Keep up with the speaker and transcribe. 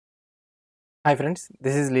Hi friends,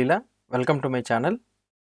 this is Leela. Welcome to my channel.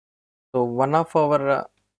 So one of our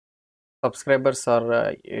subscribers or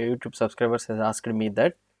YouTube subscribers has asked me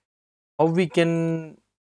that how we can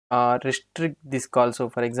restrict this call. So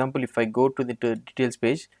for example, if I go to the details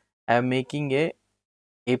page, I am making a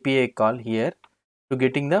API call here to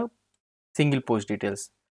getting the single post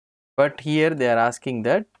details. But here they are asking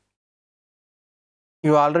that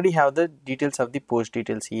you already have the details of the post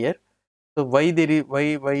details here. So why there is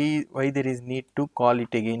why there is need to call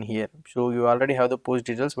it again here? So you already have the post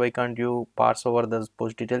details. Why can't you parse over those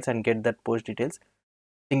post details and get that post details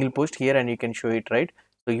single post here and you can show it, right?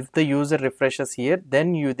 So if the user refreshes here,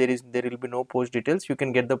 then there will be no post details. You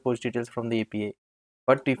can get the post details from the API.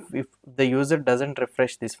 But if the user doesn't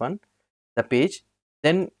refresh this one, the page,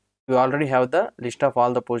 then you already have the list of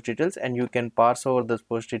all the post details and you can parse over those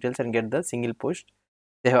post details and get the single post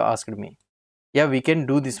they have asked me. Yeah, we can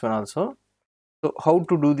do this one also. So how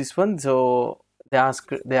to do this one? So they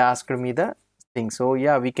asked me the thing. So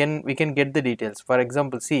yeah, we can get the details. For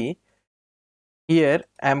example, see here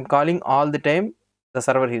I am calling all the time the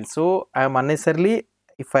server hits. So I am unnecessarily,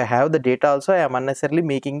 if I have the data also, I am unnecessarily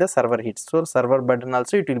making the server hits. So server button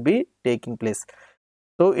also it will be taking place.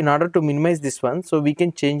 So in order to minimize this one, so we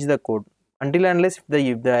can change the code until unless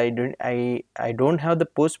if I don't have the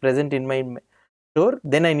post present in my store,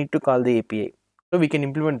 then I need to call the API. So we can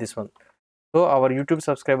implement this one. So our YouTube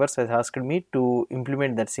subscribers has asked me to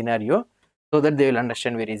implement that scenario so that they will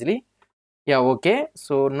understand very easily. Yeah, okay.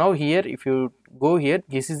 So now here if you go here,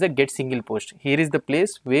 this is the get single post. Here is the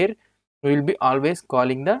place where we will be always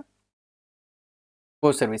calling the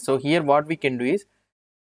post service. So here what we can do is,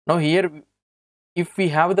 now here if we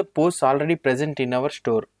have the posts already present in our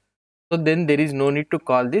store, so then there is no need to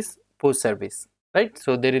call this post service, right?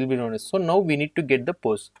 So there will be no need. So now we need to get the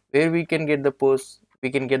post. Where we can get the post? We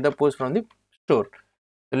can get the post from the store.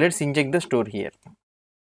 So let's inject the store here.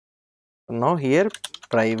 So now here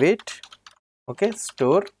private, okay,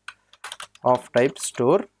 store of type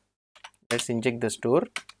store. Let's inject the store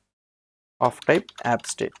of type app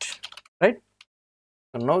state, right?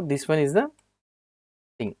 So now this one is the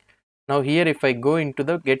thing. Now here if I go into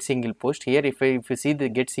the get single post, here if you see the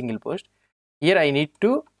get single post, here I need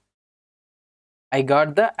to, I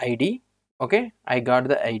got the ID, okay, I got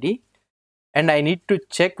the ID and I need to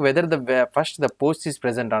check whether the first the post is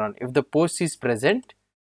present or not. If the post is present,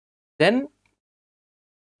 then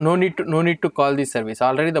no need to call this service.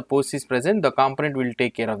 Already the post is present, the component will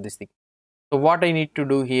take care of this thing. So what I need to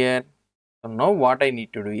do here? So now what I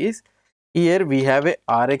need to do is, here we have a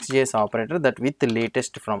rxjs operator that with the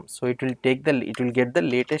latest from. So it will get the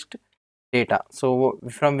latest data. So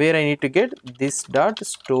from where I need to get this dot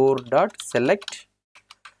store dot select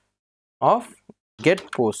of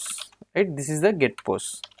get posts, right? This is the get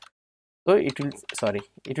post. So it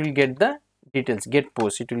will get the details, get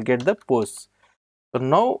post, it will get the posts. So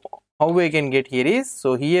now how we can get here is,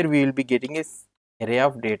 so here we will be getting a array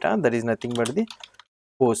of data that is nothing but the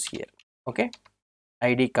post here, okay,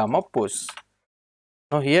 id comma post.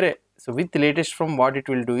 Now here, so with latest from, what it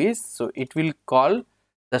will do is, so it will call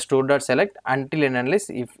the store dot select until and unless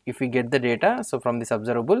if we get the data, so from this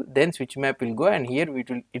observable, then switch map will go and here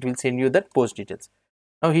it will send you that post details.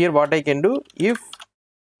 Now here what I can do, if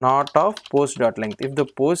not of post dot length, if the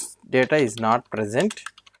post data is not present,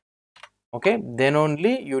 okay, then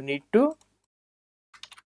only you need to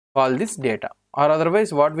call this data, or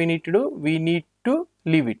otherwise what we need to do, we need to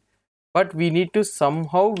leave it, but we need to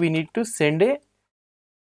somehow send a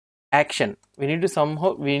action, we need to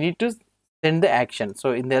send the action.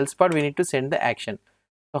 So in the else part we need to send the action.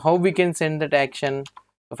 So how we can send that action?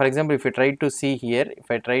 So for example, if I try to see here, if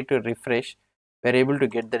I try to refresh, we are able to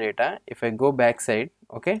get the data. If I go backside,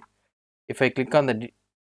 okay, if I click on the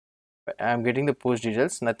I am getting the post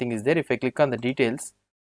details, nothing is there. If I click on the details,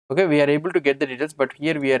 okay, we are able to get the details, but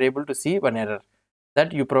here we are able to see one error,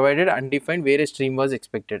 that you provided undefined where a stream was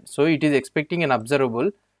expected. So it is expecting an observable.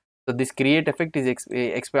 So this create effect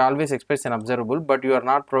is always expects an observable, but you are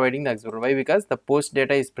not providing the observable. Why? Because the post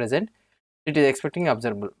data is present, it is expecting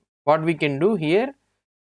observable. What we can do here,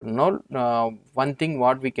 now one thing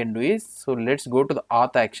what we can do is, so let's go to the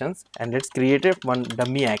auth actions and let's create a one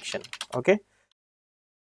dummy action, okay,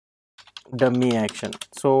 dummy action.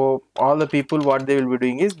 So all the people, what they will be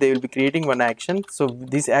doing is, they will be creating one action. So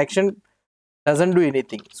this action doesn't do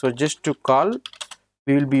anything, so just to call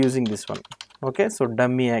we will be using this one, okay. So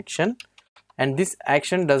dummy action, and this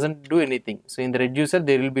action doesn't do anything, so in the reducer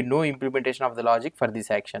there will be no implementation of the logic for this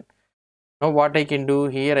action. Now what I can do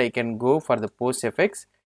here, I can go for the post effects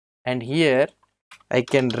and here I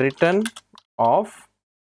can return off.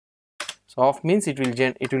 So off means it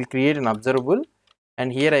will create an observable,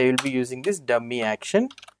 and here I will be using this dummy action,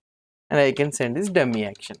 and I can send this dummy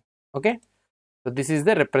action. Okay, so this is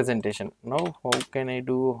the representation. Now how can I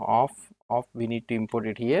do off? We need to import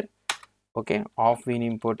it here. Okay, off we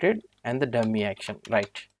imported, and the dummy action,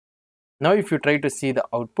 right? Now if you try to see the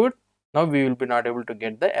output, now we will be not able to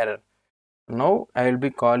get the error. Now I will be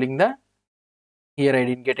calling the, here I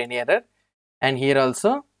didn't get any error, and here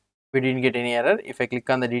also we didn't get any error. If I click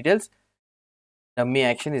on the details, dummy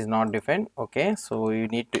action is not defined. Okay, so you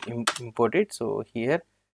need to import it. So here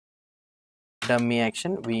dummy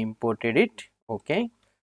action, we imported it. Okay,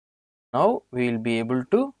 now we will be able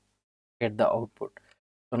to get the output.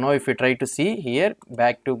 So now if you try to see here,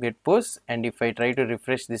 back to get post, and if I try to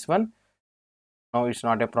refresh this one, now it's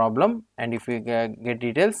not a problem, and if you get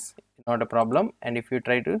details, not a problem. And if you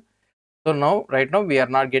try to, so now right now we are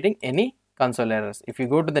not getting any console errors. If you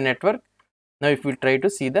go to the network, now if we try to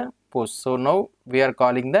see the post, so now we are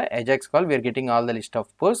calling the Ajax call, we are getting all the list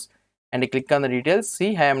of posts, and I click on the details.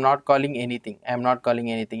 See, I am not calling anything. I am not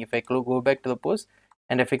calling anything. If I go back to the post,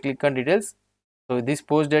 and if I click on details, so this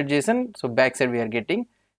post.json, so backside we are getting,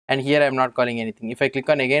 and here I am not calling anything. If I click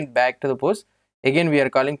on again back to the post, again we are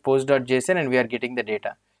calling post.json, and we are getting the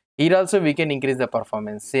data. Here also we can increase the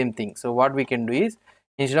performance, same thing. So what we can do is,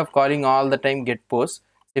 instead of calling all the time get post,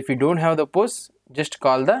 if you don't have the post, just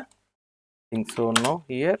call the thing. So now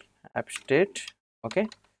here app state. Okay,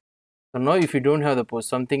 so now if you don't have the post,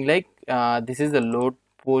 something like this is the load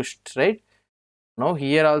post, right? Now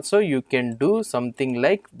here also you can do something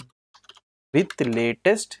like with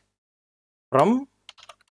latest from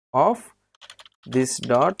of this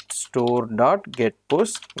dot store dot get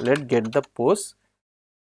post. Let get the post,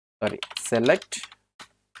 sorry, select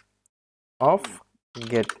of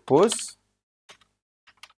get post.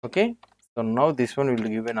 Okay, so now this one will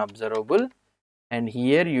give an observable, and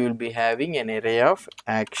here you will be having an array of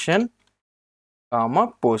action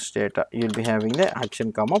comma post data. You will be having the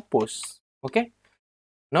action comma posts. Okay,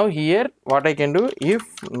 now here what I can do, if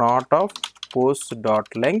not of post dot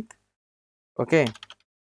length. Okay,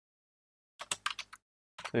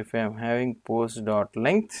 so if I am having post dot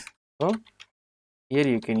length, so here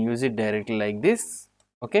you can use it directly like this.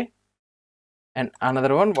 Okay, and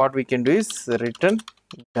another one what we can do is return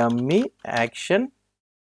dummy action,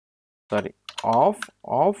 sorry, of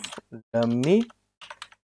dummy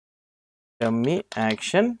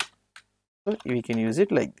action. So we can use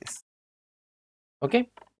it like this. Okay,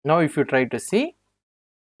 now if you try to see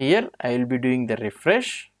here, I will be doing the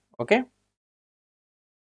refresh. Okay,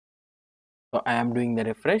 so I am doing the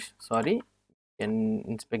refresh, sorry, you can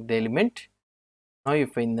inspect the element. Now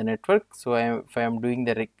if in the network, so if I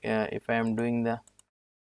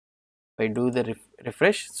do the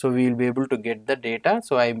refresh, so we will be able to get the data.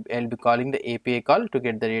 So I'll be calling the API call to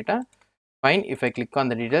get the data. Fine. If I click on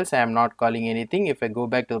the details, I am not calling anything. If I go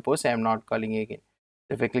back to the post, I am not calling again.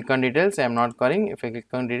 If I click on details, I am not calling. If I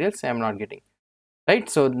click on details, I am not getting. Right.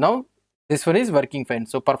 So now this one is working fine.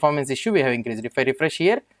 So performance issue we have increased. If I refresh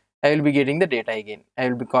here, I will be getting the data again. I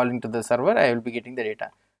will be calling to the server. I will be getting the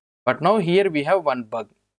data. But now here we have one bug.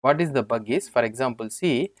 What is the bug is, for example,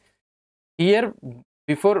 see here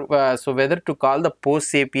before, so whether to call the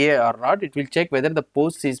post API or not, it will check whether the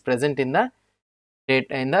post is present in the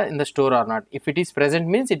data in the store or not. If it is present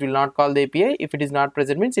means it will not call the API. If it is not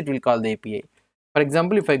present means it will call the API. For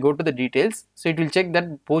example, if I go to the details, so it will check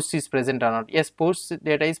that post is present or not. Yes, post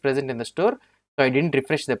data is present in the store. So I didn't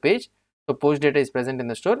refresh the page. So post data is present in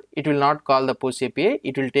the store. It will not call the post API.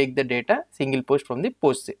 It will take the data single post from the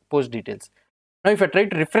post details. Now if I try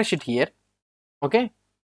to refresh it here, okay,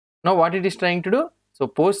 now what it is trying to do, so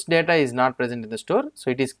post data is not present in the store,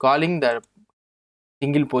 so it is calling the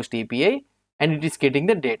single post API, and it is getting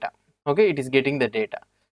the data. Okay, it is getting the data.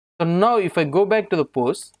 So now if I go back to the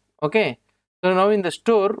post, okay, so now in the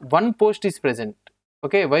store one post is present.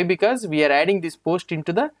 Okay, why? Because we are adding this post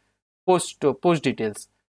into the post details.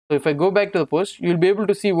 So if I go back to the post, you will be able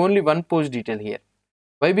to see only one post detail here.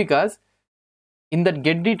 Why? Because in that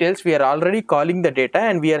get details we are already calling the data,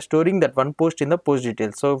 and we are storing that one post in the post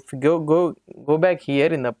details. So if you go back here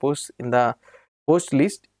in the post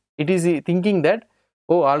list, it is thinking that,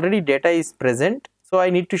 oh, already data is present, so I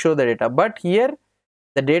need to show the data. But here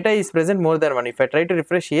the data is present more than one. If I try to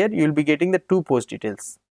refresh here, you will be getting the two post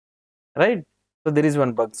details, right? So there is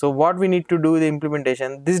one bug. So what we need to do the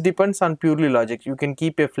implementation, this depends on purely logic. You can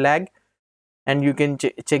keep a flag and you can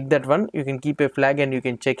check that one. You can keep a flag and you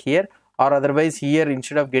can check here, or otherwise here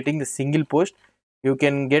instead of getting the single post, you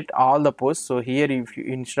can get all the posts. So here if you,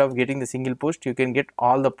 instead of getting the single post, you can get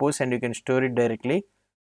all the posts and you can store it directly.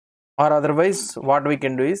 Or otherwise what we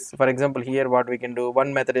can do is, for example, here what we can do,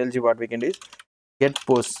 one methodology what we can do is, get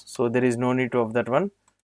post. So there is no need of that one.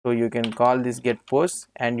 So you can call this get post,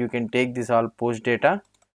 and you can take this all post data.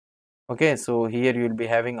 Okay, so here you will be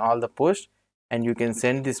having all the post, and you can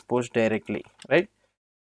send this post directly, right?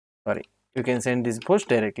 Sorry, you can send this post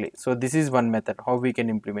directly. So this is one method how we can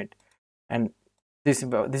implement, and this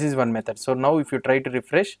is one method. So now if you try to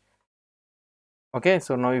refresh, okay,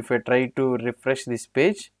 so now if I try to refresh this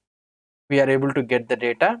page, we are able to get the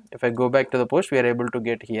data. If I go back to the post, we are able to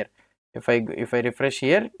get here. If I refresh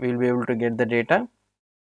here, we will be able to get the data.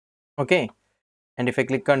 Okay, and if I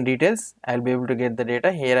click on details, I will be able to get the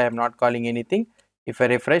data. Here I am not calling anything. If I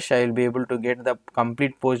refresh, I will be able to get the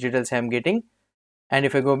complete post details I am getting, and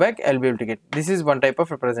if I go back, I will be able to get. This is one type of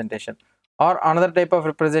representation. Or another type of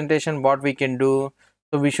representation, what we can do,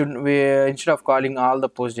 so we instead of calling all the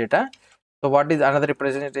post data, so what is another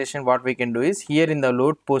representation, what we can do is, here in the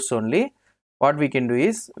load post only, what we can do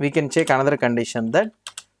is, we can check another condition, that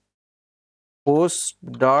post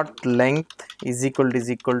dot length is equal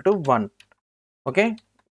to 1. Okay,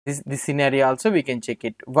 this scenario also we can check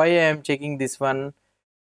it. Why I am checking this one?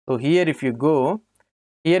 So here if you go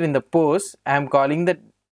here in the post, I am calling the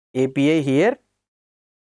API here.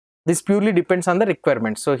 This purely depends on the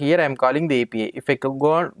requirement. So here I am calling the API. If I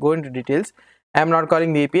go into details, I am not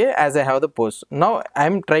calling the API as I have the post. Now I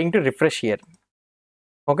am trying to refresh here.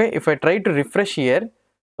 Okay, if I try to refresh here,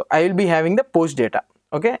 so I will be having the post data.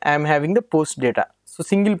 Okay, I am having the post data. So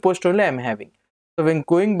single post only I am having. So when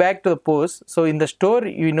going back to the post, so in the store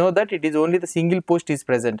you know that it is only the single post is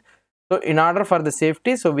present. So in order for the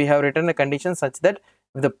safety, so we have written a condition such that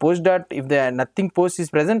if the post dot, if the nothing post is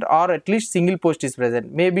present, or at least single post is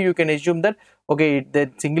present, maybe you can assume that okay,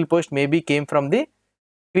 the single post maybe came from the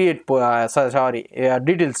create details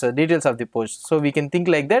of the post. So we can think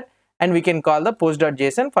like that, and we can call the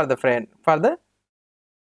post.json for the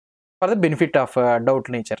benefit of doubt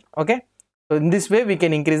nature. Okay, so in this way we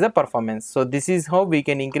can increase the performance. So this is how we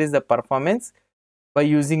can increase the performance by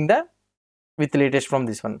using the with latest from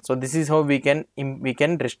this one. So this is how we can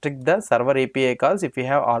restrict the server API calls if we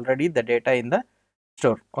have already the data in the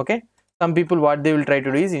store. Okay, some people what they will try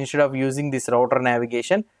to do is, instead of using this router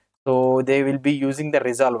navigation, so they will be using the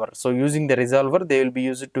resolver. So using the resolver, they will be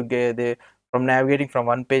used to get from navigating from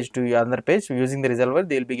one page to another page. So using the resolver,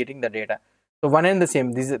 they will be getting the data. So one and the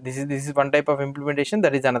same. This is one type of implementation.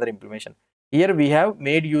 That is another implementation. Here we have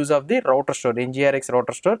made use of the router store, Ngrx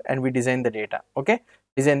router store, and we design the data. Okay,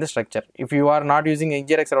 design the structure. If you are not using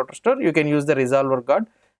Ngrx router store, you can use the resolver guard,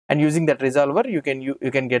 and using that resolver, you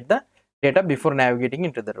can get the data before navigating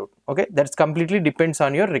into the route. Okay, that's completely depends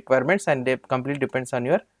on your requirements, and it completely depends on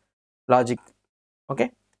your logic.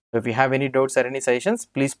 Okay, so if you have any doubts or any suggestions,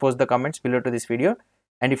 please post the comments below to this video.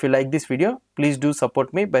 And if you like this video, please do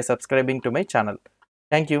support me by subscribing to my channel.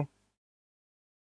 Thank you.